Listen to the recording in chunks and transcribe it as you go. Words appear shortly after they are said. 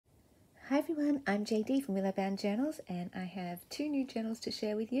Hi everyone, I'm JD from Willow Bound Journals and I have two new journals to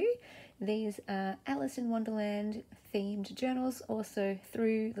share with you. These are Alice in Wonderland themed journals, also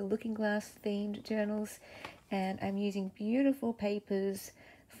Through the Looking Glass themed journals, and I'm using beautiful papers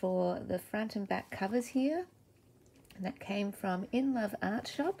for the front and back covers here. And that came from In Love Art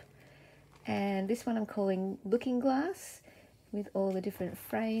Shop, and this one I'm calling Looking Glass with all the different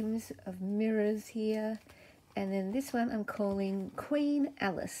frames of mirrors here. And then this one I'm calling Queen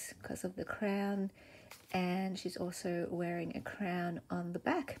Alice because of the crown, and she's also wearing a crown on the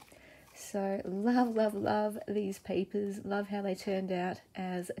back. So love, love, love these papers. Love how they turned out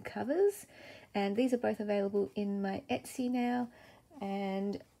as covers. And these are both available in my Etsy now.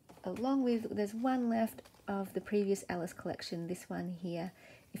 And along with, there's one left of the previous Alice collection, this one here,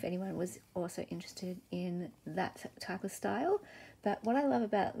 if anyone was also interested in that type of style. But what I love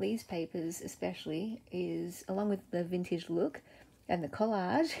about these papers especially is, along with the vintage look and the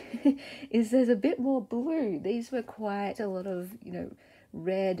collage, is there's a bit more blue. These were quite a lot of,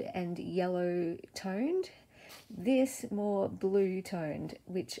 red and yellow toned. This more blue toned,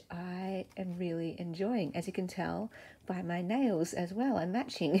 which I am really enjoying, as you can tell by my nails as well. I'm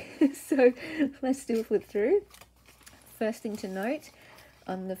matching. So let's do a flip through. First thing to note,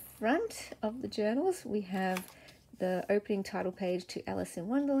 on the front of the journals, we have the opening title page to Alice in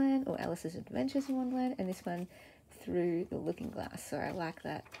Wonderland, or Alice's Adventures in Wonderland, and this one Through the Looking Glass, so I like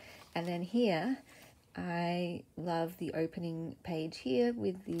that. And then here, I love the opening page here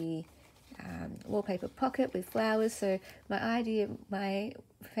with the wallpaper pocket with flowers. So my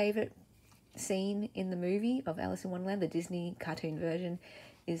favorite scene in the movie of Alice in Wonderland, the Disney cartoon version,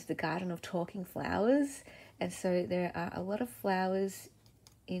 is the Garden of Talking Flowers. And so there are a lot of flowers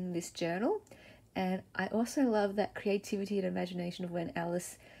in this journal. And I also love that creativity and imagination of when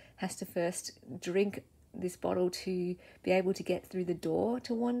Alice has to first drink this bottle to be able to get through the door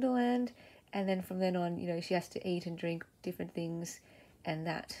to Wonderland. And then from then on, she has to eat and drink different things, and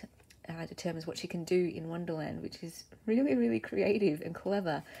that determines what she can do in Wonderland, which is really, really creative and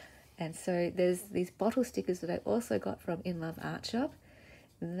clever. And so there's these bottle stickers that I also got from In Love Art Shop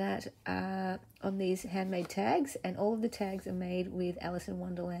that are on these handmade tags, and all of the tags are made with Alice in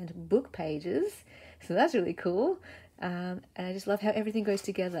Wonderland book pages, so that's really cool. And I just love how everything goes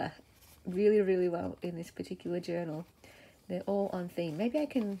together really, really well in this particular journal. They're all on theme. Maybe I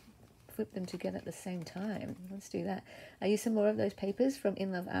can flip them together at the same time. Let's do that. I use some more of those papers from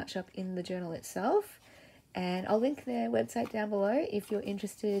In Love Art Shop in the journal itself, and I'll link their website down below if you're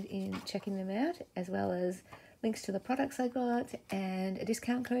interested in checking them out, as well as links to the products I got and a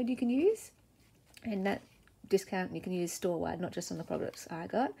discount code you can use. And that discount you can use store-wide, not just on the products I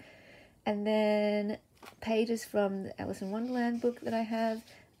got. And then pages from the Alice in Wonderland book that I have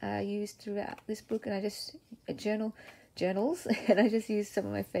used throughout this book, and I just journals, and I just used some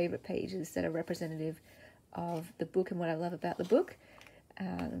of my favorite pages that are representative of the book and what I love about the book.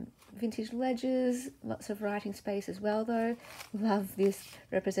 Vintage ledgers, lots of writing space as well though. Love this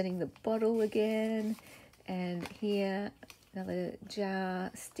representing the bottle again. And here, another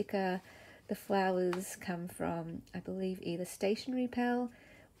jar sticker. The flowers come from, I believe, either Stationery Pal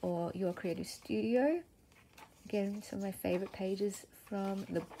or Your Creative Studio. Again, some of my favorite pages from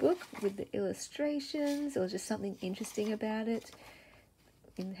the book with the illustrations, or just something interesting about it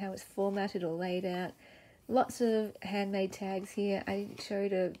in how it's formatted or laid out. Lots of handmade tags here. I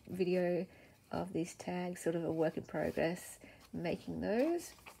showed a video of these tags, sort of a work in progress, making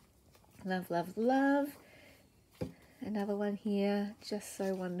those. Love, love, love. Another one here, just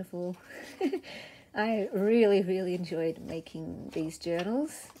so wonderful. I really, really enjoyed making these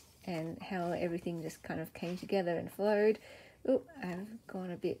journals and how everything just kind of came together and flowed. Oh, I've gone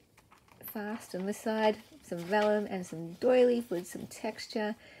a bit fast on this side. Some vellum and some doily with some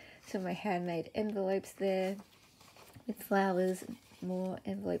texture. Some of my handmade envelopes there with flowers. More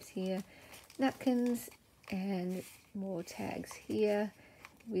envelopes here. Napkins and more tags here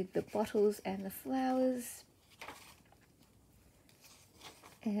with the bottles and the flowers.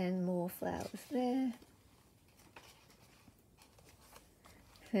 And more flowers there.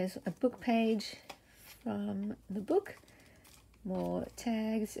 There's a book page from the book. More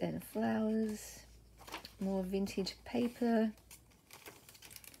tags and flowers. More vintage paper.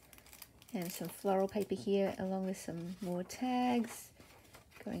 And some floral paper here, along with some more tags.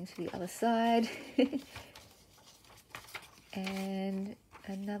 Going to the other side. And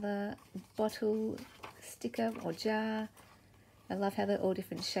another bottle sticker or jar. I love how they're all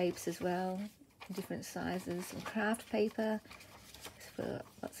different shapes as well, different sizes. Some craft paper for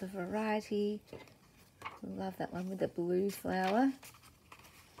lots of variety. Love that one with the blue flower.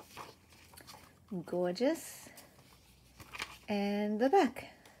 Gorgeous. And the back.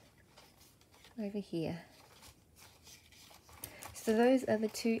 over here. So those are the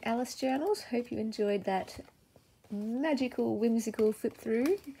 2 Alice journals. Hope you enjoyed that magical, whimsical flip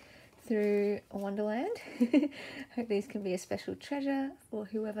through Wonderland. Hope these can be a special treasure for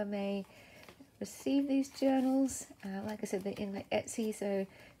whoever may receive these journals. Like I said, they're in my Etsy, so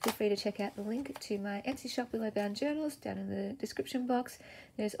feel free to check out the link to my Etsy shop, Willow Bound Journals, down in the description box.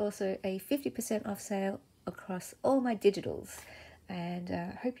 There's also a 50% off sale across all my digitals, and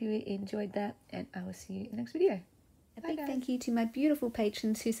hope you enjoyed that, and I will see you in the next video. A big thank you to my beautiful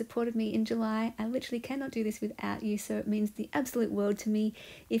patrons who supported me in July. I literally cannot do this without you, so it means the absolute world to me.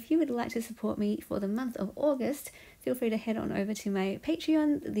 If you would like to support me for the month of August, feel free to head on over to my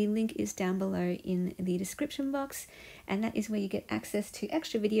Patreon. The link is down below in the description box, and that is where you get access to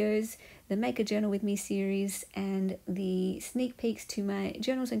extra videos, the Make a Journal With Me series, and the sneak peeks to my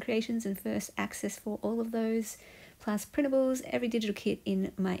journals and creations and first access for all of those, plus printables, every digital kit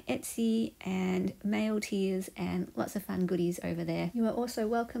in my Etsy, and mail tiers, and lots of fun goodies over there. You are also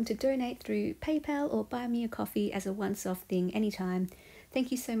welcome to donate through PayPal or buy me a coffee as a once-off thing anytime.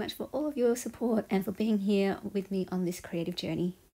 Thank you so much for all of your support and for being here with me on this creative journey.